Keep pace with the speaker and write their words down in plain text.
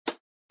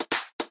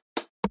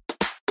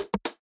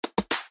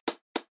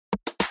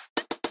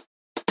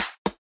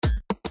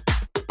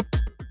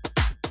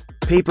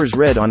Papers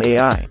read on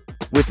AI.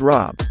 With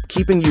Rob,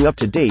 keeping you up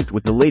to date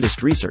with the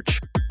latest research.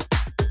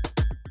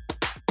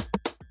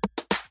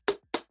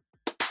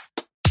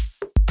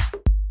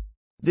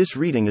 This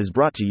reading is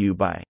brought to you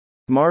by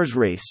Mars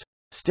Race.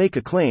 Stake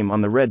a claim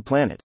on the Red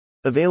Planet.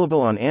 Available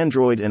on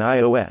Android and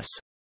iOS.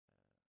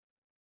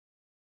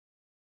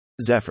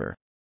 Zephyr.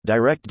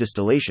 Direct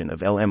distillation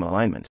of LM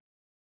alignment.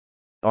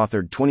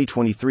 Authored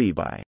 2023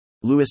 by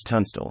Louis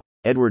Tunstall,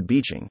 Edward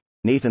Beeching,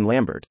 Nathan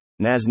Lambert,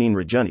 Nazneen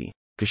Rajuni,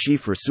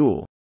 Kashif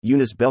Rasool,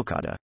 Eunice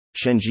Belkada,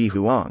 Shenji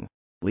Huang,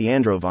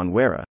 Leandro Von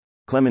Wera,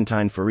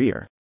 Clementine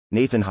Ferrier,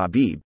 Nathan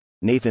Habib,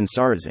 Nathan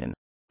Sarazin,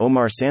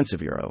 Omar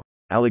Sanseviro,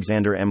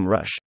 Alexander M.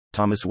 Rush,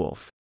 Thomas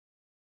Wolfe.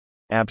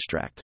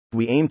 Abstract.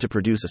 We aim to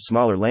produce a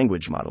smaller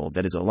language model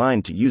that is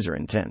aligned to user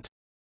intent.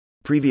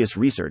 Previous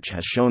research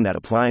has shown that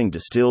applying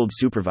distilled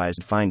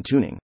supervised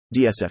fine-tuning,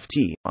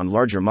 DSFT, on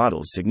larger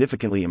models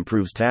significantly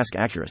improves task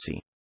accuracy.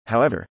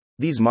 However,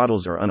 these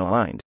models are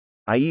unaligned,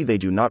 i.e., they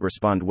do not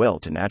respond well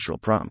to natural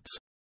prompts.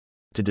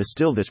 To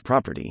distill this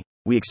property,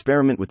 we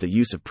experiment with the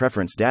use of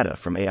preference data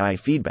from AI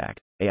feedback,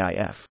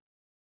 AIF.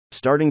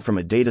 Starting from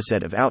a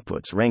dataset of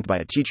outputs ranked by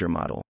a teacher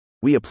model,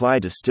 we apply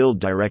distilled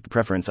direct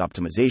preference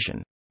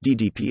optimization,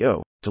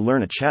 DDPO, to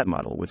learn a chat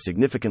model with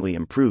significantly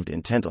improved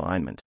intent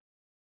alignment.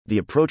 The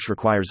approach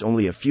requires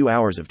only a few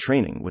hours of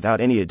training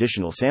without any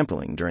additional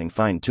sampling during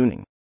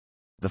fine-tuning.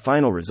 The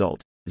final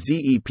result,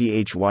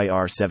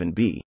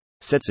 ZEPHYR7B,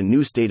 sets a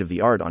new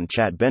state-of-the-art on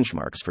chat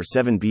benchmarks for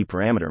 7B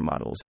parameter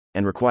models,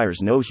 and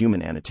requires no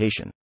human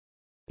annotation.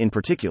 In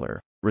particular,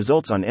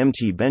 results on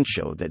MT Bench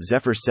show that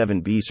Zephyr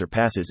 7B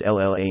surpasses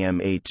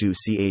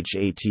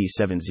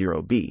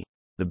LLAM-A2CHAT70B,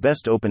 the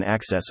best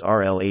open-access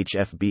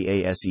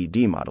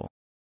RLHF-BASED model.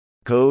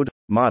 Code,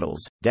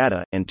 models,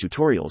 data, and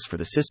tutorials for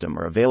the system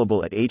are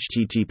available at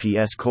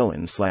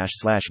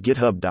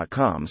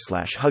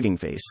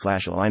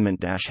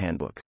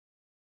https://github.com/huggingface/alignment-handbook.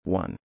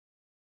 1.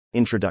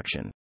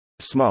 Introduction.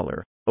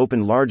 Smaller,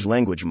 open large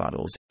language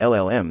models,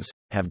 LLMs,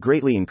 have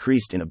greatly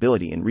increased in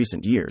ability in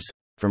recent years,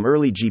 from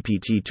early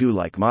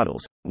GPT-2-like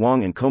models,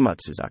 Wang and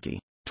Komatsuzaki,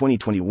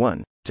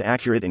 2021, to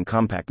accurate and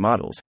compact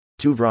models,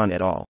 Tuvron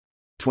et al.,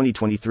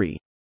 2023,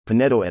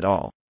 Pinedo et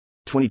al.,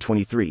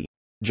 2023,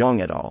 Zhang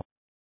et al.,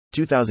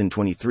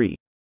 2023,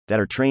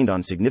 that are trained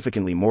on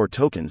significantly more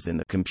tokens than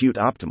the compute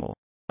optimal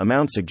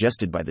amount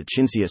suggested by the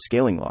Chinsia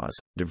scaling laws,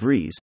 De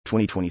Vries,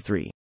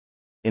 2023.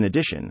 In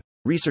addition,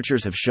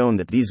 researchers have shown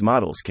that these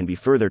models can be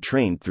further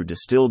trained through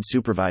distilled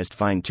supervised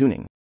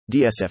fine-tuning,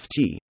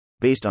 DSFT,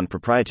 based on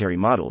proprietary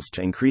models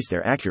to increase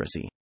their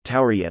accuracy,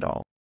 Towery et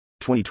al.,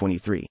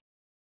 2023.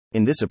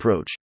 In this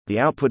approach, the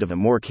output of a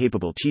more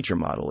capable teacher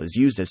model is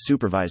used as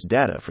supervised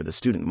data for the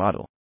student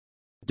model.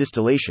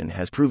 Distillation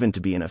has proven to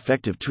be an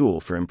effective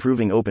tool for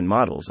improving open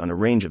models on a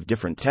range of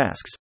different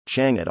tasks,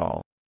 Chang et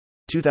al.,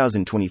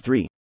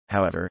 2023.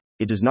 However,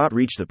 it does not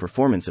reach the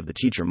performance of the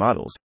teacher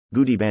models,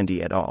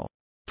 Gudibandi et al.,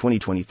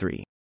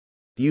 2023.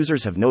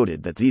 Users have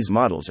noted that these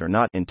models are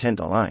not intent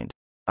aligned,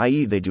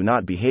 i.e., they do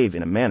not behave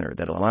in a manner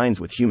that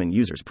aligns with human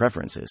users'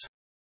 preferences.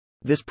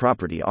 This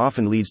property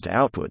often leads to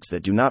outputs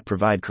that do not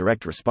provide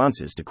correct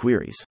responses to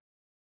queries.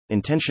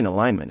 Intention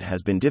alignment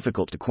has been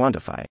difficult to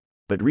quantify,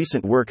 but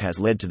recent work has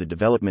led to the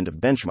development of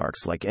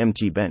benchmarks like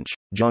MT Bench,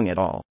 Zhang et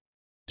al.,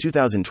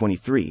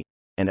 2023,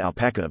 and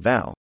Alpaca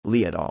Val,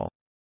 Li et al.,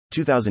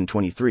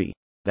 2023,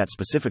 that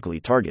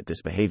specifically target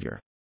this behavior.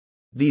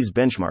 These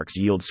benchmarks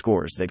yield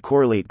scores that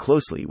correlate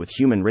closely with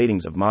human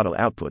ratings of model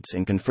outputs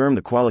and confirm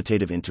the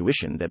qualitative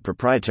intuition that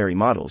proprietary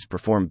models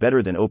perform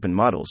better than open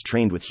models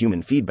trained with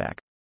human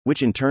feedback,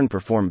 which in turn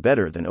perform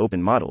better than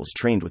open models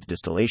trained with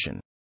distillation.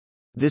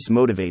 This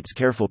motivates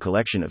careful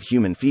collection of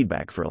human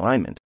feedback for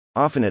alignment,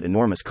 often at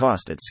enormous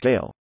cost at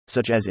scale,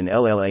 such as in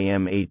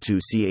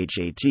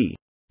LLAM-A2CHAT,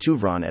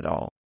 Tuvron et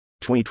al.,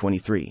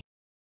 2023.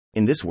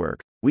 In this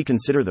work, we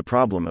consider the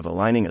problem of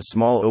aligning a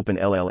small open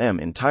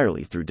LLM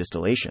entirely through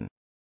distillation.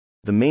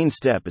 The main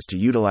step is to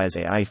utilize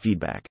AI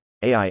feedback,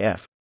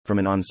 AIF, from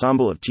an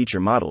ensemble of teacher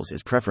models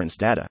as preference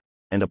data,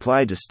 and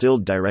apply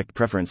distilled direct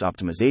preference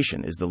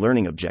optimization as the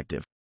learning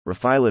objective,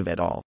 Rafailov et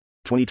al.,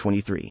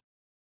 2023.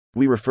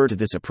 We refer to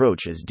this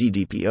approach as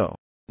DDPO.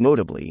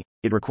 Notably,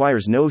 it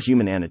requires no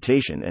human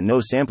annotation and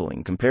no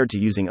sampling compared to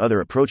using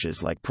other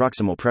approaches like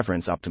proximal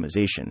preference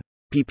optimization,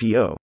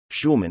 PPO,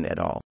 Schulman et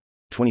al.,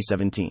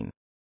 2017.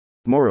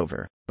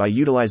 Moreover, by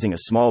utilizing a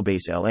small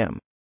base LM,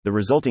 the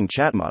resulting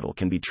chat model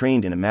can be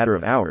trained in a matter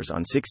of hours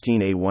on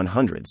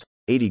 16A100s,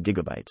 80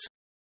 GB.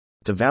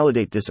 To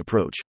validate this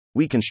approach,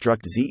 we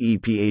construct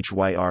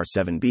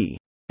ZEPHYR7B,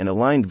 an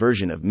aligned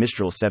version of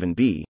Mistral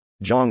 7B,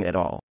 Zhang et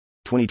al.,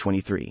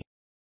 2023.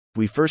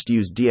 We first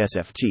used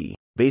DSFT,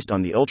 based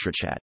on the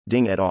UltraChat,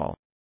 Ding et al.,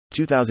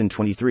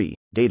 2023,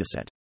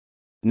 dataset.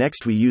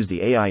 Next we use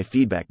the AI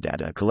feedback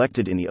data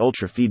collected in the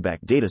Ultra Feedback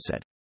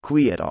dataset,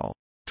 Kui et al.,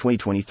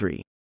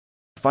 2023.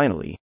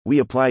 Finally, we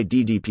apply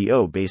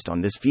DDPO based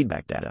on this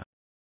feedback data.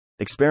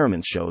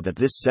 Experiments show that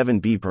this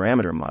 7B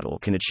parameter model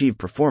can achieve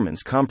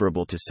performance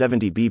comparable to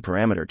 70B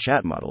parameter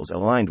chat models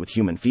aligned with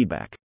human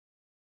feedback.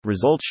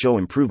 Results show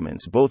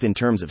improvements both in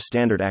terms of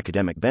standard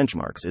academic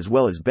benchmarks as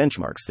well as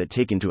benchmarks that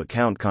take into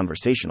account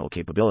conversational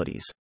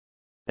capabilities.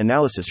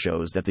 Analysis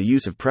shows that the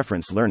use of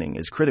preference learning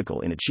is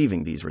critical in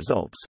achieving these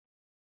results.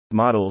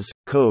 Models,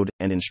 code,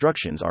 and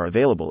instructions are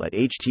available at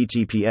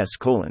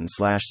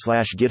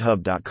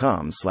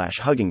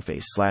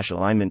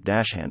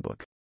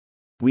https://github.com/huggingface/alignment-handbook.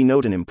 We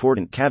note an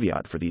important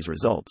caveat for these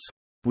results.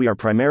 We are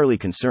primarily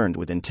concerned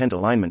with intent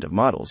alignment of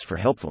models for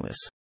helpfulness.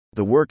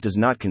 The work does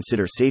not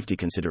consider safety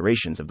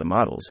considerations of the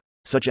models,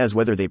 such as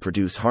whether they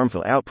produce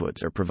harmful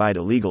outputs or provide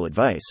illegal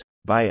advice.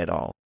 By et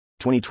al.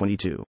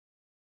 2022.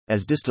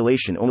 As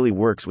distillation only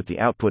works with the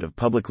output of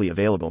publicly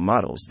available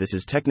models, this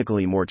is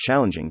technically more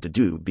challenging to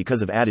do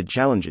because of added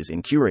challenges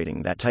in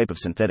curating that type of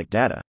synthetic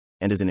data,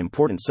 and is an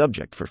important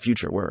subject for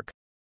future work.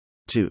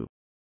 2.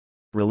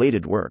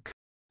 Related work.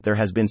 There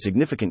has been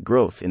significant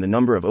growth in the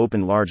number of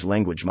open large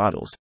language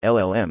models,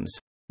 LLMs,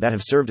 that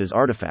have served as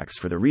artifacts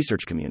for the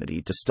research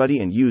community to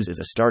study and use as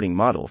a starting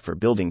model for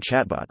building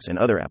chatbots and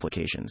other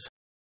applications.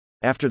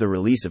 After the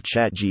release of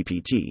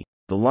ChatGPT,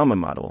 the Llama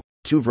model,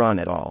 Tuvron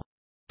et al.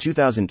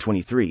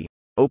 2023,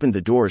 opened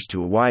the doors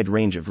to a wide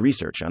range of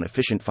research on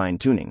efficient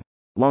fine-tuning,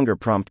 longer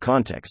prompt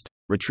context,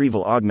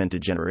 retrieval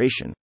augmented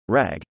generation,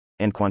 RAG,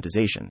 and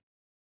quantization.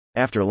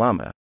 After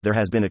Llama, there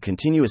has been a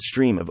continuous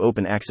stream of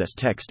open-access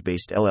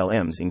text-based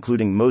LLMs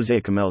including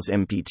MosaicML's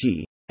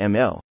MPT,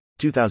 ML,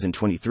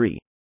 2023,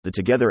 the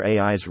Together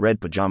AI's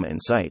Red Pajama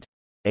Insight,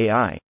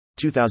 AI,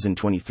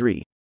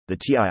 2023, the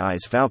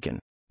TII's Falcon,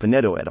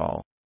 Pinedo et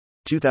al.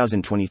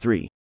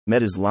 2023,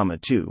 Meta's Llama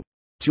 2,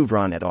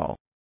 Tuvron et al.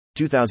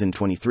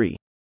 2023,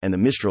 and the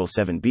Mistral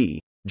 7B,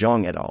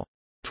 Zhang et al.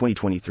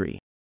 2023.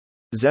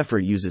 Zephyr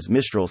uses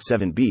Mistral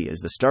 7B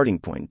as the starting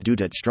point due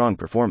to its strong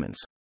performance.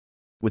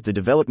 With the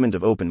development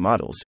of open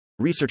models,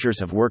 researchers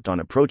have worked on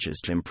approaches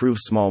to improve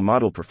small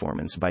model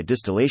performance by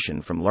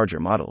distillation from larger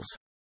models.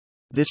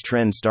 This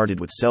trend started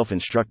with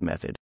self-instruct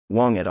method,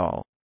 Wang et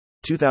al.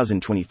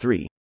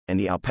 2023, and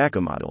the alpaca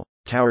model,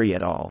 Towery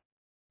et al.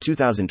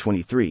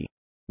 2023,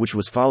 which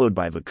was followed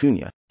by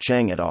Vicuña,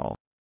 Chang et al.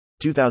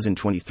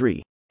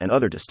 2023, and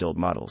other distilled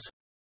models.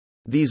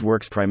 These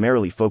works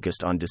primarily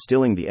focused on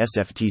distilling the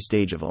SFT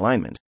stage of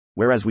alignment,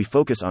 whereas we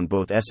focus on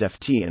both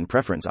SFT and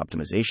preference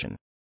optimization.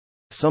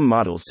 Some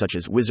models such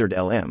as Wizard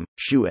LM,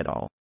 Xu et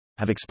al.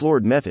 Have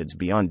explored methods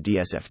beyond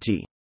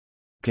DSFT.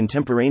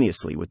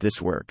 Contemporaneously with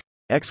this work,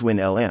 Xwin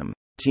LM,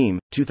 Team,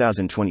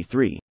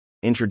 2023,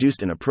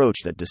 introduced an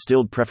approach that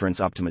distilled preference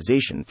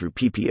optimization through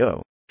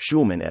PPO,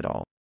 Schulman et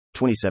al.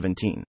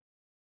 2017.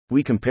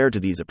 We compared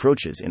to these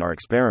approaches in our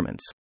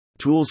experiments.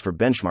 Tools for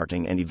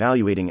benchmarking and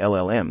evaluating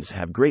LLMs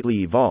have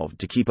greatly evolved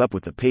to keep up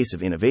with the pace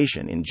of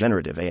innovation in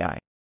generative AI.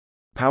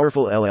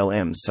 Powerful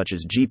LLMs such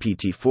as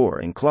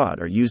GPT-4 and Claude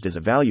are used as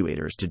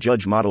evaluators to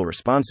judge model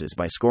responses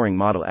by scoring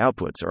model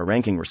outputs or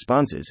ranking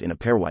responses in a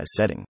pairwise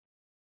setting.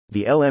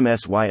 The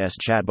LMSYS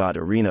chatbot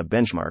arena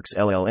benchmarks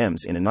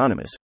LLMs in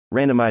anonymous,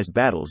 randomized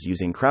battles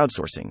using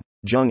crowdsourcing,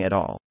 Zhang et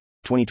al.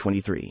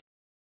 2023.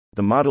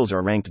 The models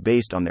are ranked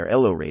based on their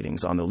ELO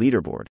ratings on the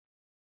leaderboard.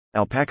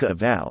 Alpaca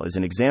Eval is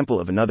an example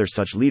of another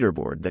such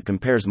leaderboard that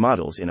compares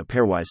models in a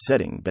pairwise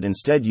setting but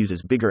instead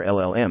uses bigger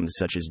LLMs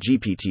such as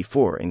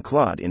GPT-4 and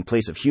Claude in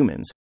place of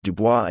humans,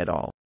 Dubois et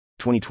al.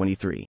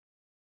 2023.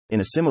 In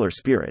a similar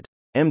spirit,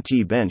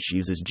 MT Bench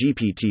uses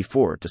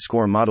GPT-4 to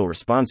score model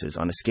responses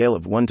on a scale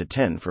of 1 to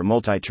 10 for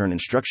multi-turn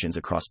instructions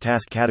across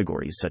task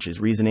categories such as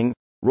reasoning,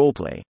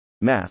 roleplay,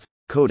 math,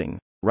 coding,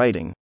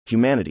 writing,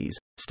 humanities,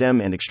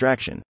 STEM and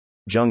extraction,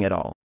 Zhang et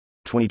al.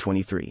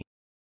 2023.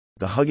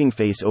 The Hugging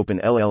Face Open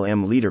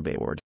LLM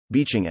Leaderboard,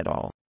 Beeching et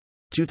al.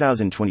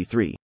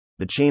 2023,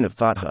 The Chain of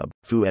Thought Hub,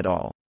 Fu et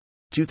al.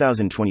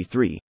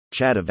 2023,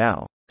 Chad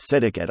Eval,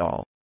 Sedik et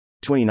al.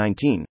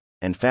 2019,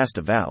 and Fast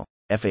Eval,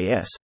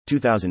 FAS,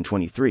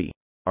 2023,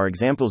 are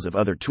examples of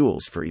other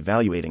tools for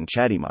evaluating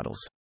chatty models.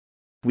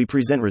 We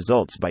present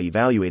results by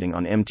evaluating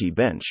on MT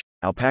Bench,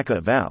 Alpaca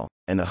Eval,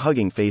 and the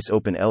Hugging Face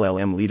Open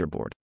LLM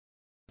Leaderboard.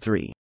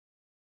 3.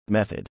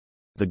 Method.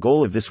 The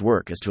goal of this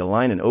work is to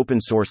align an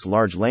open-source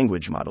large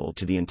language model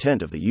to the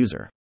intent of the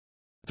user.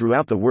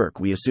 Throughout the work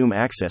we assume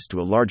access to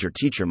a larger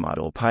teacher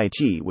model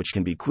Pi-T which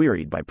can be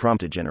queried by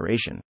prompted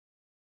generation.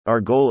 Our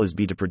goal is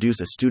to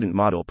produce a student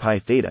model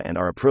Pi-Theta and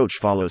our approach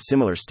follows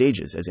similar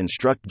stages as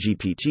Instruct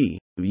GPT,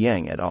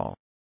 Yang et al.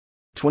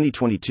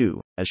 2022,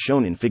 as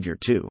shown in Figure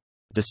 2.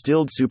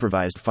 Distilled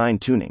Supervised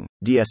Fine-Tuning,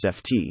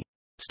 DSFT.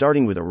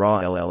 Starting with a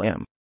raw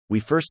LLM, we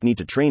first need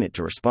to train it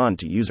to respond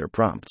to user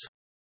prompts.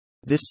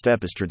 This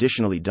step is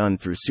traditionally done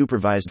through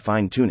supervised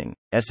fine-tuning,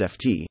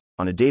 SFT,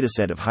 on a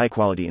dataset of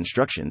high-quality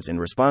instructions and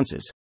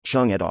responses,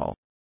 Chung et al.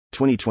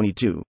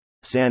 2022,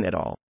 San et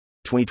al.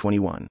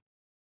 2021.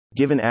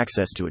 Given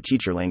access to a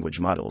teacher language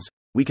models,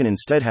 we can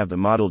instead have the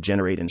model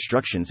generate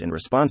instructions and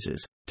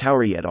responses,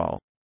 Towery et al.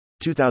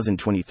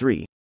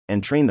 2023,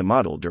 and train the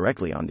model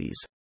directly on these.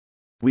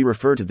 We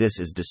refer to this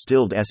as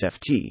distilled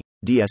SFT,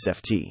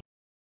 DSFT.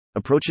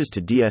 Approaches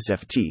to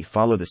DSFT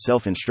follow the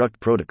self-instruct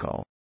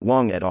protocol,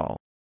 Wang et al.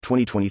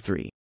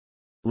 2023.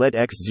 Let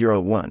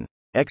X01,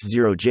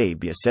 X0J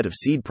be a set of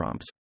seed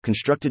prompts,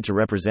 constructed to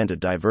represent a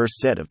diverse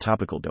set of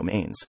topical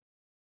domains.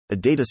 A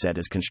dataset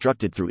is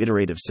constructed through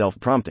iterative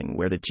self-prompting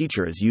where the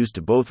teacher is used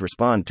to both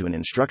respond to an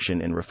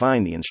instruction and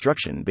refine the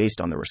instruction based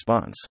on the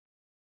response.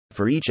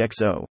 For each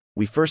XO,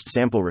 we first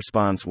sample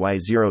response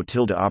Y0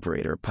 tilde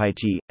operator pi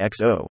t,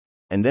 XO,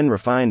 and then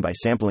refine by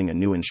sampling a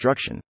new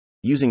instruction,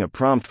 using a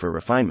prompt for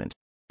refinement,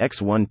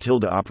 X1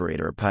 tilde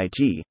operator pi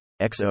t,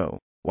 XO,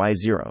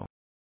 Y0.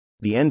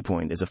 The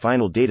endpoint is a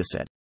final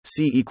dataset,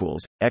 C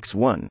equals,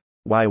 X1,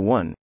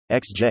 Y1,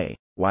 XJ,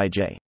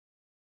 YJ.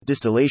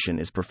 Distillation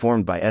is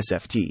performed by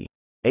SFT,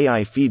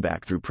 AI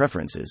feedback through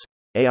preferences,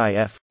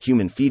 AIF,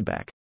 human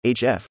feedback,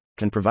 HF,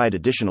 can provide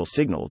additional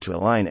signal to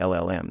align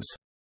LLMs.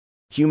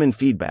 Human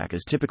feedback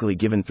is typically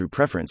given through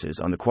preferences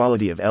on the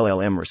quality of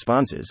LLM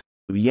responses,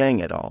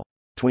 Yang et al.,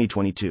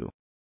 2022.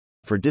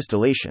 For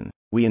distillation,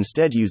 we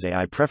instead use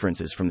AI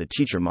preferences from the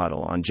teacher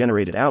model on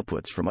generated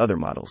outputs from other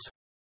models.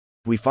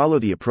 We follow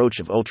the approach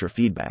of ultra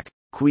feedback,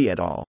 Qui et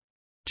al.,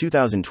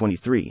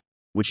 2023,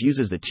 which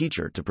uses the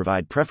teacher to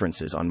provide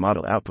preferences on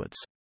model outputs.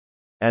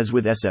 As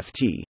with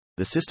SFT,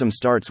 the system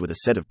starts with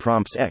a set of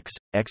prompts X,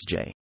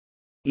 XJ.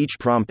 Each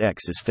prompt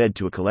X is fed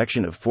to a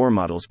collection of 4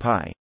 models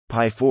Pi,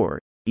 Pi4,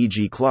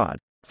 e.g. Claude,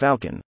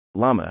 Falcon,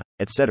 Llama,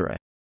 etc.,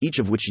 each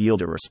of which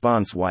yield a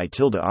response Y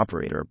tilde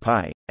operator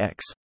Pi,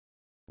 X.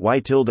 Y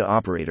tilde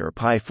operator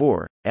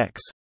Pi4,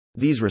 X.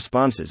 These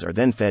responses are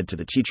then fed to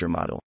the teacher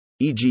model,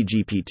 e.g.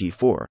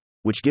 GPT-4,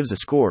 which gives a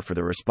score for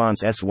the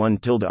response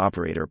S1 tilde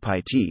operator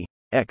Pi t,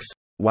 X,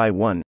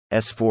 Y1,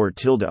 S4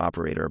 tilde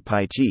operator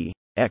Pi t,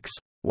 X,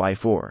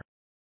 Y4.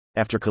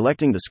 After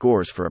collecting the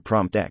scores for a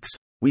prompt X,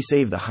 we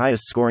save the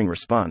highest scoring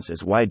response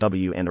as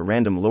YW and a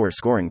random lower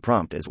scoring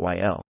prompt as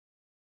YL.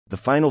 The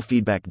final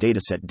feedback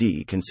dataset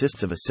D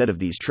consists of a set of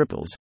these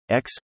triples,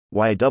 X,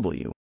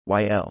 YW,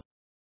 YL.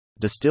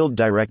 Distilled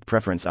Direct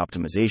Preference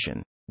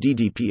Optimization,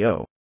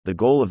 DDPO. The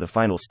goal of the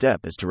final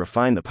step is to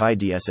refine the Pi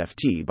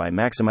DSFT by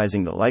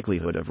maximizing the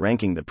likelihood of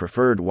ranking the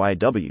preferred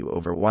YW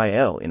over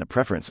YL in a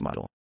preference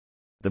model.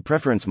 The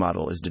preference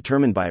model is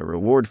determined by a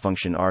reward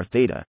function R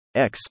theta,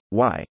 X,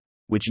 Y,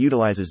 which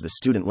utilizes the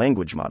student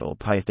language model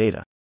Pi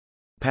theta.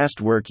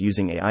 Past work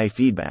using AI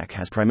feedback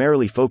has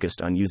primarily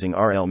focused on using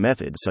RL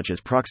methods such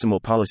as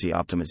proximal policy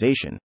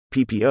optimization,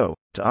 PPO,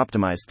 to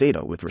optimize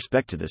theta with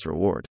respect to this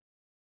reward.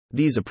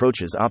 These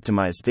approaches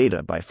optimize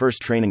theta by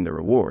first training the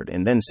reward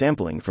and then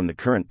sampling from the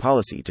current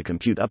policy to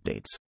compute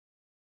updates.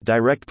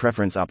 Direct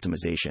Preference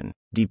Optimization,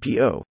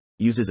 DPO,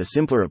 uses a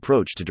simpler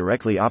approach to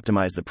directly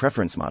optimize the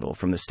preference model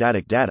from the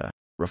static data,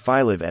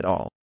 Rafilov et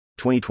al.,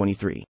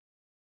 2023.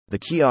 The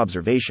key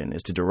observation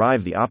is to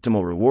derive the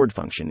optimal reward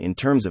function in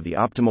terms of the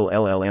optimal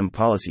LLM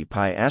policy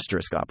Pi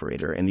asterisk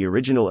operator and the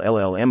original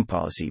LLM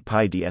policy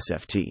Pi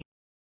DSFT.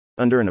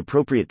 Under an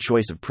appropriate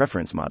choice of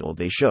preference model,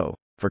 they show,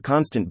 for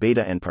constant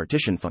beta and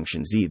partition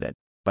function Z, that,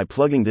 by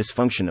plugging this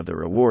function of the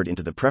reward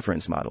into the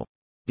preference model,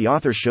 the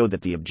authors showed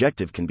that the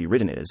objective can be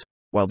written as,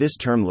 while this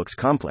term looks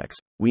complex,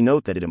 we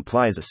note that it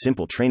implies a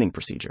simple training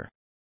procedure.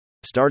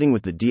 Starting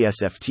with the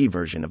DSFT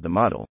version of the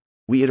model,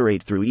 we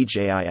iterate through each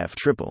AIF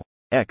triple,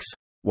 X,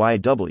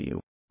 YW,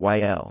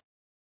 YL.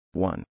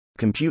 1.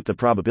 Compute the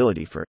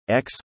probability for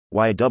X,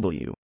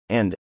 YW,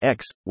 and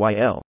X,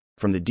 YL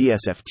from the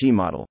DSFT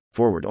model,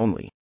 forward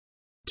only.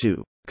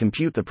 2.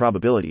 Compute the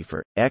probability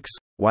for X,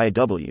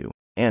 YW,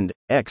 and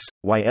X,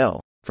 YL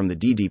from the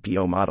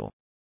DDPO model.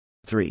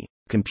 3.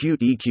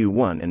 Compute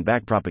EQ1 and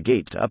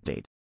backpropagate to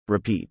update.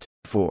 Repeat.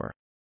 4.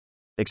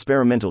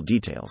 Experimental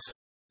details.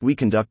 We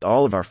conduct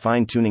all of our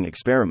fine-tuning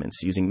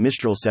experiments using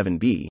Mistral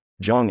 7B,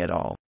 Zhang et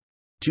al.,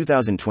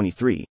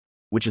 2023,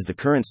 which is the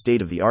current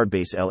state-of-the-art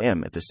base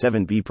LM at the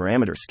 7B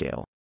parameter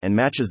scale, and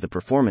matches the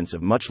performance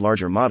of much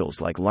larger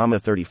models like Llama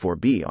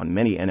 34B on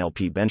many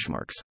NLP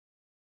benchmarks.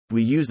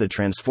 We use the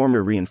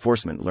Transformer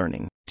Reinforcement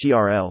Learning,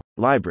 TRL,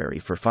 library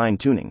for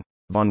fine-tuning,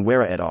 Von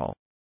Wera et al.,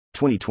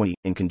 2020,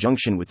 in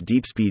conjunction with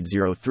DeepSpeed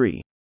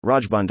 03,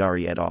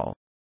 Rajbandari et al.,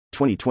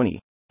 2020,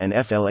 and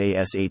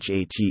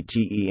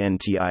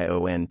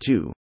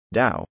FLASHATTENTION2,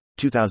 DAO,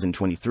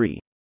 2023,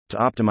 to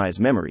optimize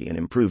memory and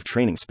improve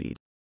training speed.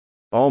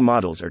 All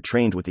models are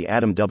trained with the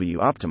Atom W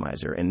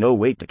optimizer and no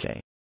weight decay.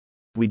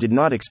 We did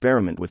not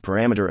experiment with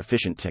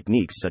parameter-efficient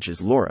techniques such as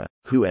LoRa,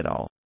 Hu et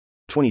al.,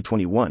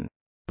 2021,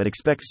 but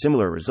expect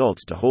similar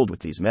results to hold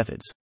with these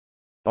methods.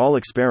 All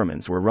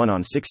experiments were run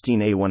on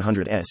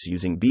 16A100S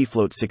using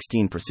bfloat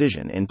 16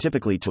 precision and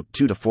typically took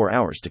 2 to 4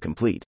 hours to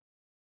complete.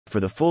 For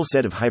the full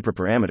set of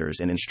hyperparameters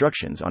and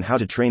instructions on how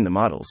to train the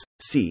models,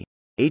 see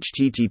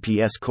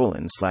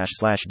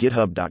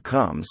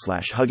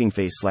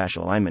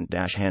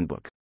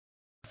https://github.com/huggingface/alignment-handbook.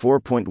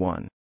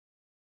 4.1.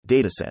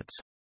 Datasets.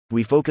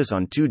 We focus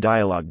on 2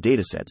 dialogue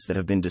datasets that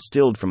have been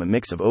distilled from a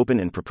mix of open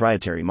and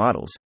proprietary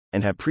models,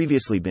 and have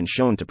previously been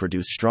shown to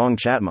produce strong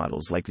chat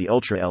models like the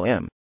Ultra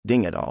LM,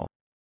 Ding et al.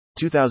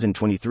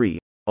 2023,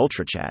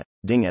 UltraChat,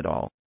 Ding et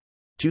al.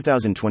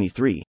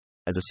 2023,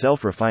 as a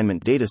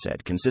self-refinement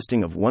dataset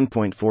consisting of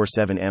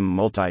 1.47M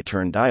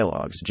multi-turn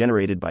dialogues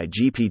generated by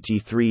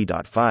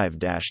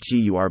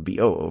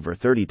GPT-3.5-turbo over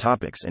 30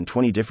 topics and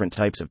 20 different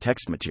types of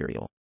text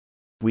material.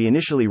 We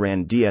initially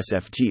ran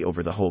DSFT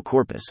over the whole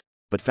corpus,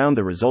 but found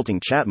the resulting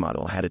chat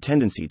model had a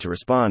tendency to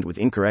respond with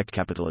incorrect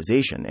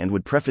capitalization and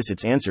would preface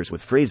its answers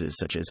with phrases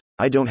such as,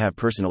 "I don't have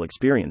personal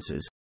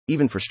experiences,"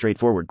 even for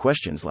straightforward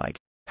questions like,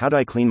 "How do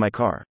I clean my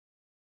car?"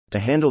 To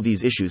handle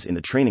these issues in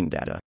the training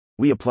data,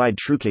 we applied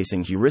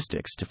truecasing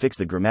heuristics to fix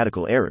the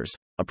grammatical errors,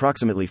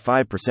 approximately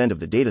 5% of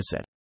the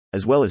dataset,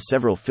 as well as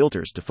several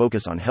filters to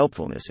focus on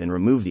helpfulness and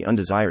remove the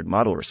undesired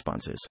model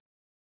responses.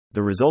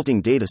 The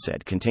resulting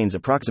dataset contains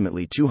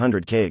approximately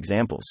 200K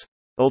examples.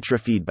 Ultra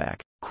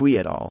Feedback, Cui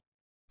et al.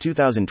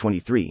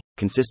 2023,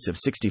 consists of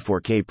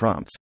 64K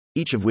prompts,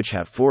 each of which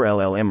have 4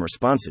 LLM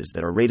responses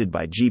that are rated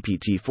by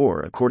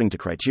GPT-4 according to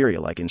criteria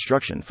like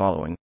instruction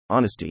following,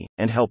 honesty,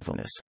 and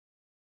helpfulness.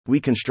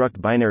 We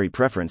construct binary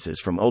preferences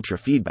from Ultra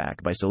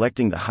Feedback by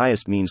selecting the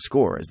highest mean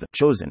score as the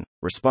chosen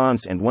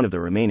response and one of the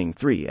remaining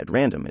 3 at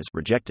random as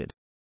rejected.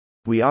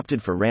 We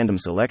opted for random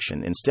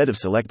selection instead of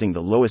selecting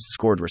the lowest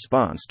scored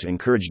response to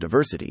encourage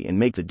diversity and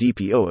make the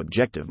DPO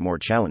objective more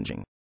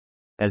challenging.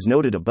 As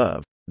noted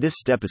above, this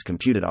step is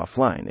computed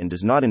offline and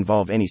does not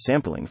involve any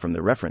sampling from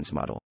the reference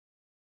model.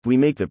 We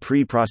make the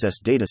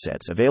pre-processed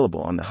datasets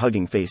available on the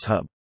Hugging Face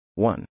Hub.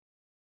 1.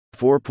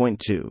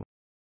 4.2.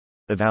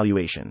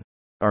 Evaluation.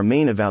 Our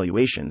main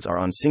evaluations are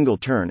on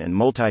single-turn and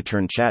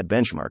multi-turn chat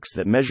benchmarks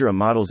that measure a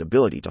model's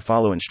ability to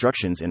follow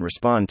instructions and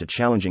respond to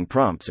challenging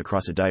prompts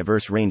across a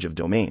diverse range of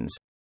domains.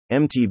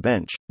 MT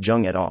Bench,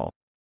 Jung et al.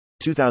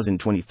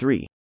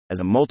 2023, as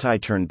a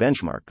multi-turn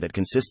benchmark that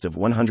consists of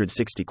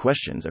 160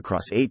 questions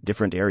across 8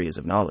 different areas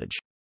of knowledge.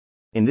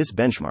 In this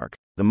benchmark,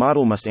 the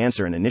model must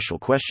answer an initial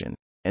question,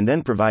 and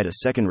then provide a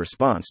second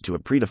response to a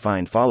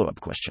predefined follow-up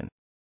question.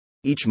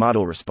 Each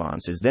model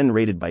response is then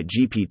rated by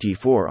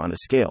GPT-4 on a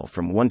scale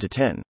from 1 to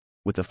 10,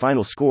 with the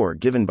final score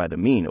given by the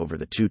mean over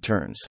the 2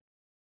 turns.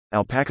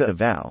 Alpaca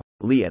Eval,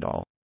 Li et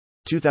al.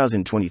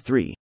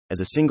 2023,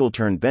 as a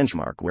single-turn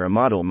benchmark where a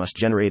model must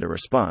generate a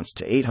response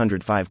to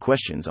 805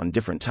 questions on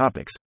different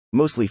topics,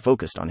 mostly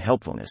focused on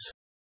helpfulness.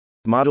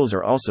 Models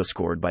are also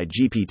scored by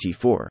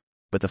GPT-4,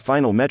 but the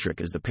final metric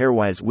is the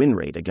pairwise win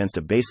rate against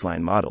a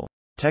baseline model,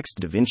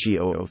 Text DaVinci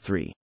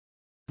 003.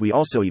 We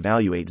also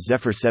evaluate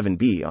Zephyr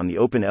 7b on the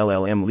Open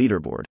LLM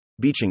leaderboard,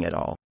 Beeching et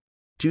al.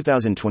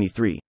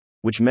 2023,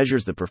 which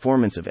measures the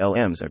performance of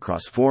LMs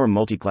across 4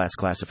 multi-class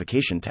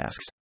classification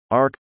tasks,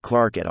 Arc,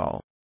 Clark et al.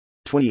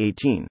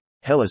 2018,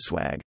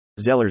 Hellaswag,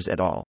 Zellers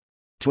et al.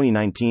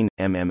 2019,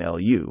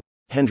 MMLU,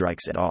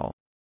 Hendricks et al.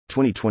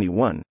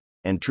 2021,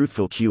 and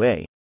Truthful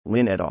QA,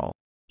 Lin et al.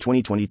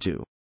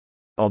 2022.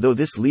 Although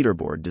this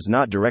leaderboard does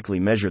not directly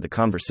measure the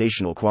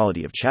conversational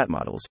quality of chat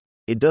models,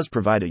 it does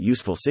provide a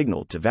useful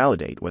signal to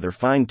validate whether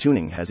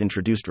fine-tuning has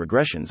introduced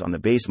regressions on the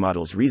base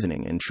model's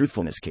reasoning and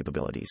truthfulness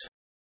capabilities.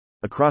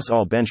 Across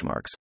all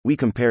benchmarks, we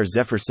compare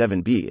Zephyr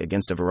 7b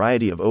against a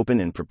variety of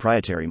open and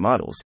proprietary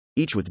models,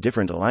 each with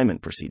different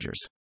alignment procedures.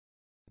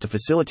 To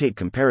facilitate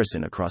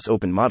comparison across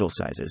open model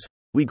sizes,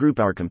 we group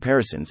our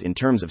comparisons in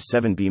terms of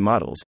 7b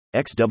models,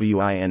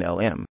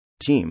 XWINLM,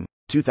 Team,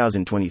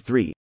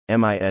 2023,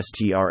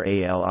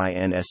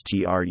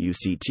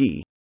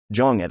 MISTRALINSTRUCT,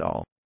 Zhang et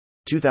al.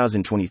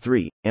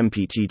 2023,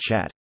 MPT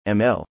Chat,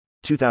 ML,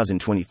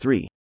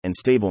 2023, and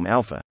Stablem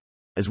Alpha,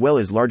 as well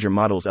as larger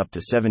models up to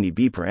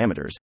 70B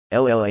parameters,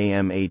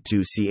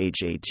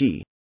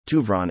 LLAMA2CHAT,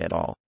 Tuvron et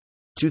al.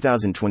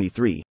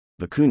 2023,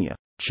 Vicuña,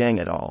 Chang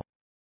et al.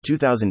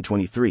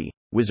 2023,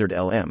 Wizard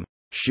LM,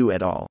 Xu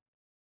et al.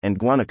 And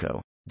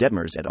Guanaco,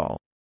 Detmers et al.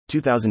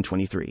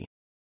 2023.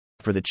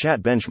 For the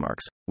chat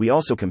benchmarks, we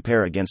also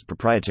compare against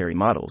proprietary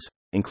models,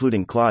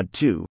 including Claude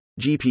 2,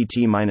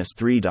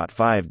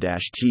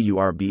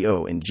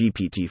 GPT-3.5-TURBO and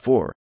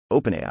GPT-4,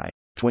 OpenAI,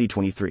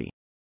 2023.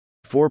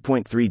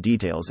 4.3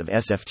 Details of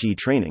SFT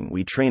training.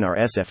 We train our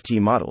SFT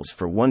models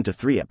for 1 to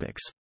 3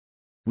 epochs.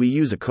 We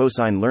use a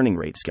cosine learning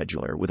rate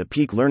scheduler with a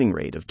peak learning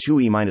rate of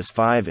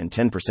 2e-5 and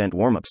 10%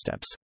 warm-up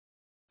steps.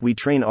 We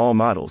train all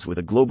models with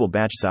a global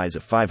batch size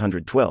of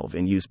 512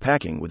 and use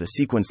packing with a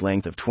sequence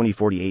length of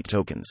 2048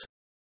 tokens.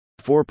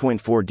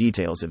 4.4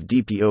 Details of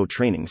DPO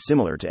training.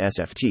 Similar to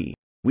SFT,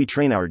 we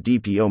train our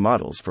DPO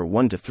models for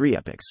 1 to 3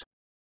 epochs.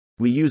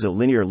 We use a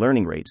linear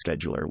learning rate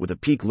scheduler with a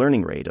peak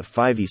learning rate of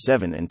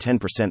 5e7 and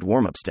 10%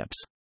 warm-up steps.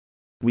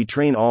 We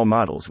train all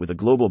models with a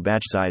global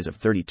batch size of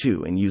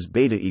 32 and use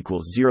beta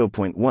equals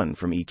 0.1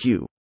 from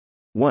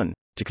EQ1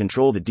 to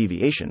control the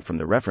deviation from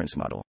the reference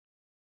model.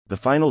 The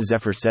final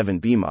Zephyr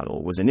 7b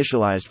model was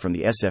initialized from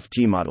the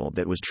SFT model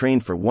that was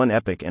trained for 1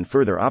 epoch and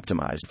further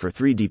optimized for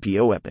 3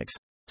 DPO epochs.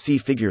 See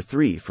Figure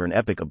 3 for an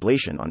epoch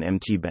ablation on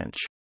MT Bench.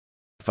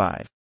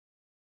 5.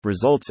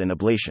 Results and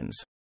ablations.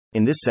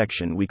 In this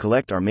section we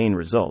collect our main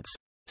results.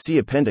 See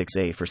Appendix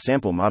A for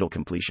sample model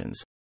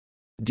completions.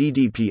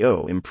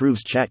 DDPO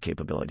improves chat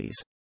capabilities.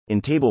 In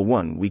Table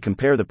 1 we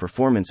compare the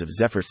performance of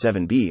Zephyr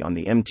 7b on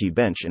the MT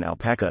Bench and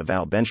Alpaca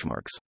Eval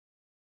benchmarks.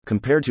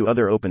 Compared to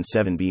other Open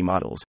 7b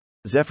models,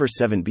 Zephyr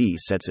 7b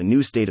sets a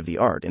new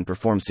state-of-the-art and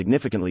performs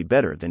significantly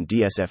better than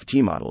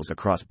DSFT models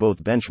across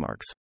both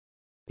benchmarks.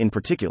 In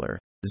particular,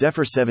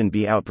 Zephyr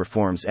 7b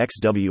outperforms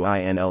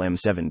XWINLM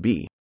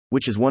 7b,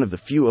 which is one of the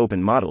few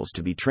open models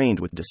to be trained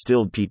with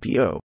distilled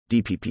PPO,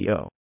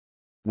 DPPO.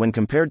 When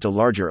compared to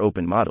larger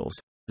open models,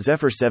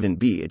 Zephyr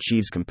 7b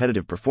achieves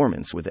competitive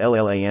performance with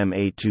LLAM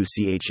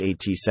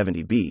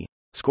A2CHAT70b,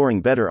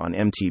 scoring better on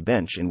MT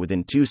bench and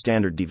within 2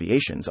 standard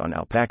deviations on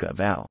Alpaca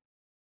eval.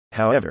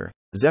 However,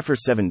 Zephyr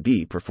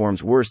 7b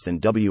performs worse than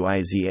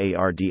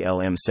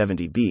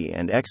WIZARDLM70b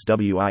and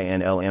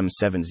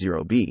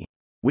XWINLM70b,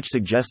 which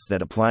suggests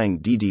that applying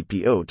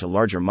DDPO to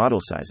larger model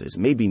sizes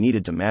may be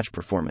needed to match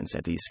performance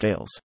at these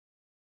scales.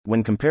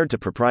 When compared to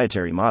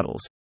proprietary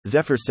models,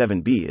 Zephyr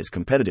 7b is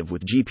competitive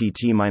with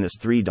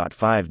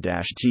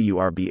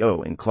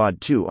GPT-3.5-TURBO and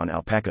Claude 2 on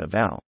Alpaca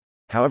eval.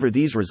 However,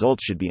 these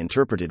results should be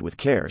interpreted with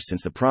care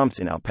since the prompts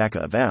in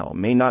Alpaca eval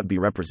may not be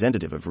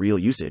representative of real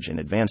usage in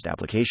advanced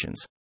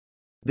applications.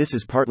 This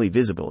is partly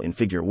visible in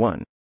Figure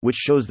 1, which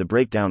shows the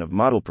breakdown of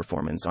model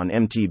performance on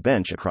MT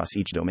bench across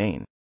each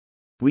domain.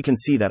 We can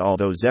see that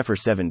although Zephyr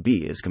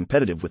 7b is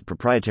competitive with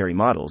proprietary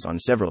models on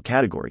several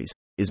categories,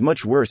 is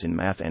much worse in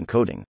math and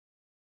coding.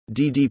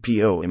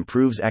 DDPO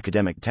improves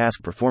academic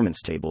task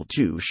performance. Table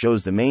 2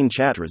 shows the main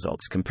chat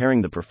results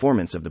comparing the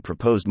performance of the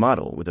proposed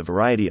model with a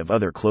variety of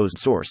other closed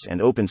source and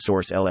open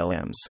source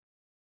LLMs.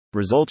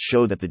 Results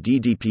show that the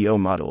DDPO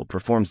model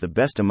performs the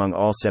best among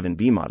all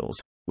 7b models,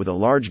 with a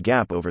large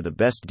gap over the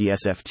best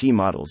DSFT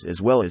models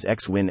as well as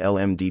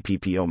XWin-LM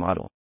DPPO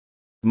model.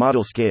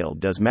 Model scale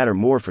does matter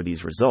more for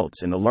these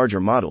results, and the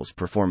larger models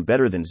perform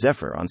better than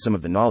Zephyr on some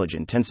of the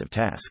knowledge-intensive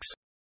tasks.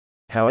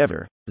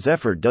 However,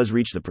 Zephyr does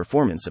reach the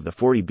performance of the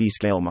 40B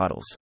scale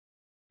models.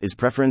 Is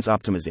preference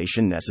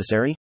optimization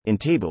necessary? In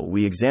table,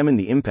 we examine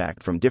the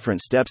impact from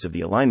different steps of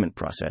the alignment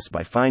process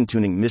by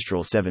fine-tuning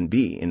Mistral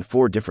 7b in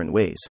 4 different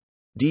ways.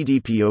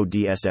 DDPO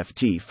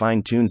DSFT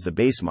fine-tunes the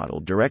base model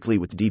directly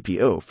with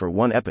DPO for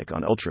 1 epoch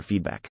on ultra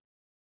feedback.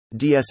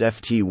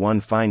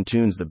 DSFT1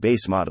 fine-tunes the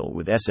base model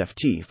with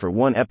SFT for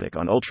 1 epoch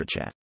on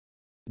UltraChat.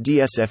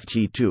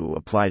 DSFT2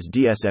 applies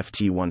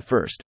DSFT1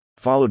 first,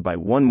 followed by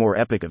 1 more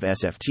epoch of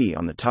SFT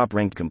on the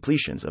top-ranked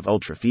completions of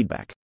ultra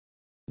feedback.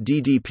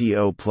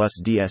 DDPO plus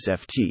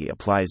DSFT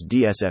applies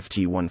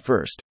DSFT1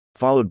 first,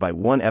 followed by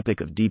 1 epoch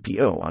of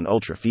DPO on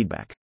ultra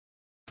feedback.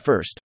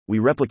 First, we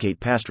replicate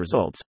past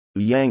results,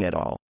 Yang et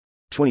al.,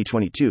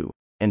 2022,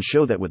 and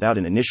show that without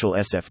an initial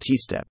SFT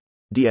step,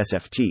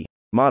 DSFT,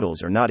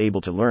 models are not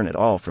able to learn at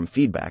all from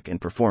feedback and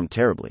perform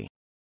terribly.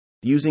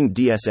 Using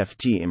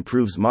DSFT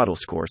improves model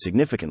score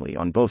significantly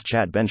on both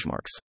chat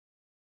benchmarks.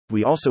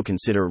 We also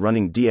consider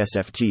running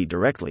DSFT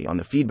directly on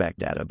the feedback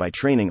data by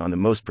training on the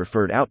most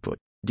preferred output,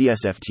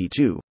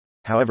 DSFT2,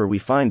 however we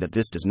find that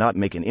this does not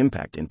make an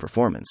impact in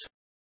performance.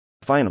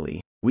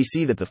 Finally, we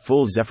see that the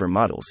full Zephyr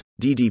models,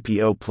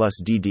 DDPO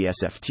plus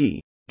DDSFT,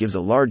 gives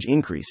a large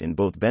increase in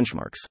both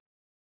benchmarks.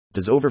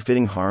 Does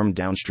overfitting harm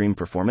downstream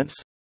performance?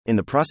 In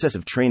the process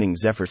of training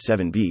Zephyr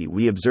 7b,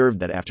 we observed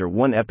that after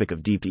 1 epoch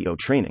of DPO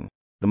training,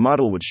 the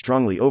model would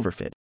strongly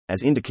overfit,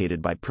 as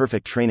indicated by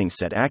perfect training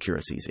set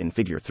accuracies in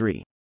Figure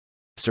 3.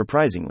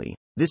 Surprisingly,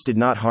 this did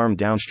not harm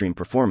downstream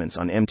performance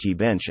on MT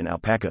bench and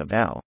Alpaca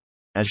eval.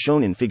 As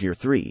shown in Figure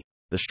 3,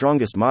 the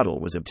strongest model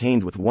was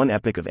obtained with 1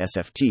 epoch of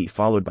SFT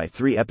followed by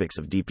 3 epochs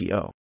of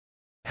DPO.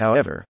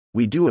 However,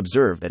 we do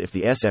observe that if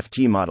the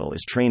SFT model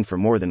is trained for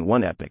more than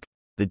 1 epoch,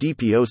 the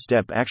DPO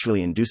step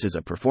actually induces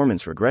a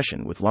performance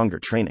regression with longer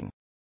training.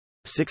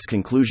 6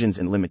 Conclusions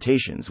and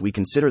limitations. We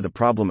consider the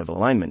problem of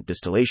alignment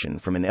distillation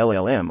from an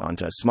LLM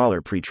onto a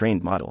smaller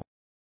pre-trained model.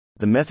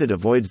 The method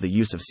avoids the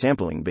use of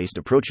sampling-based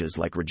approaches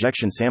like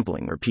rejection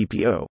sampling or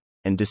PPO,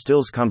 and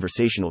distills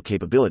conversational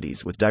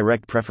capabilities with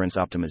direct preference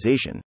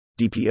optimization,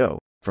 DPO,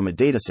 from a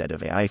dataset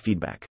of AI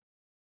feedback.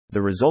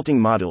 The resulting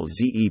model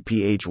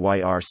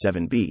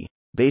ZEPHYR7b,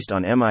 based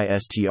on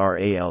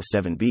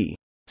MISTRAL7b,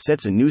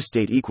 sets a new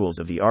state equals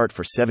of the art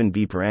for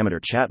 7b parameter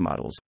chat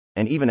models,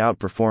 and even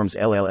outperforms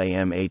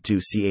LLAM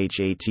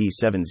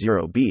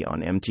A2CHAT70b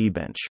on MT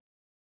bench.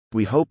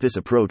 We hope this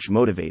approach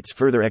motivates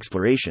further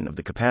exploration of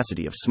the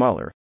capacity of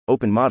smaller,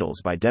 open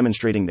models by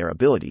demonstrating their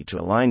ability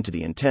to align to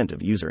the intent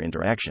of user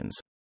interactions.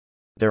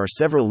 There are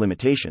several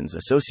limitations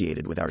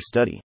associated with our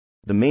study.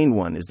 The main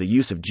one is the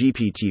use of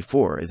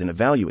GPT-4 as an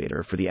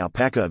evaluator for the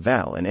Alpaca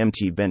eval and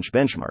MT bench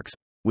benchmarks,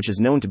 which is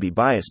known to be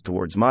biased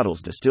towards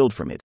models distilled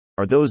from it,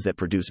 are those that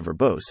produce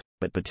verbose,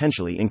 but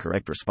potentially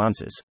incorrect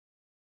responses.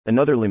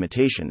 Another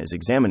limitation is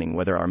examining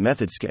whether our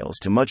method scales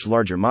to much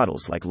larger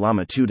models like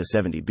Llama 2 to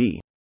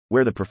 70b,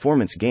 where the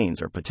performance gains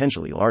are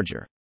potentially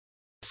larger.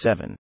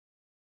 7.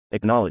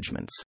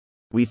 Acknowledgements.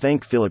 We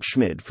thank Philip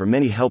Schmid for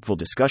many helpful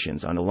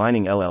discussions on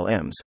aligning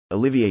LLMs,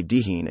 Olivier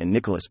Deheen and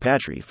Nicolas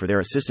Patry for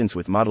their assistance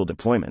with model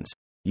deployments,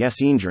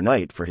 Yassine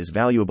Jernite for his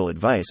valuable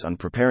advice on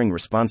preparing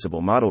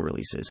responsible model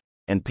releases,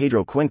 and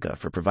Pedro Cuenca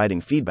for providing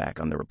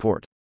feedback on the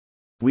report.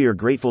 We are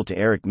grateful to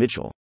Eric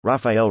Mitchell,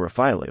 Rafael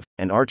Rafailov,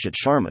 and Archit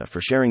Sharma for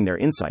sharing their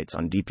insights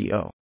on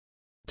DPO.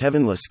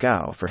 Tevin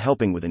Lascaux for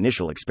helping with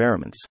initial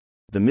experiments.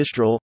 The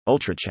Mistral,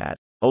 UltraChat,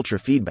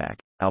 UltraFeedback,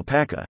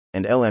 Alpaca,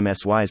 and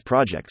LMSY's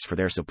projects for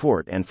their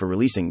support and for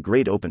releasing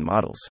great open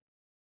models.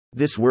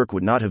 This work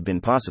would not have been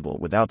possible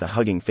without the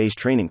Hugging Face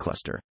training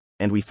cluster,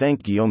 and we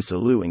thank Guillaume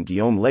Salou and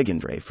Guillaume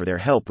Legendre for their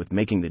help with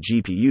making the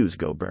GPUs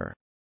go brr.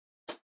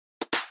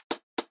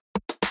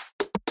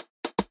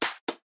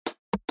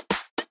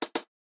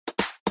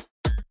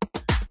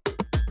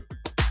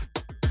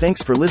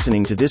 Thanks for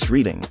listening to this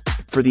reading.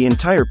 For the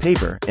entire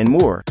paper and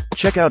more,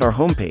 check out our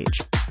homepage,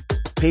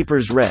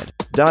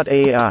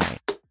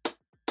 papersread.ai.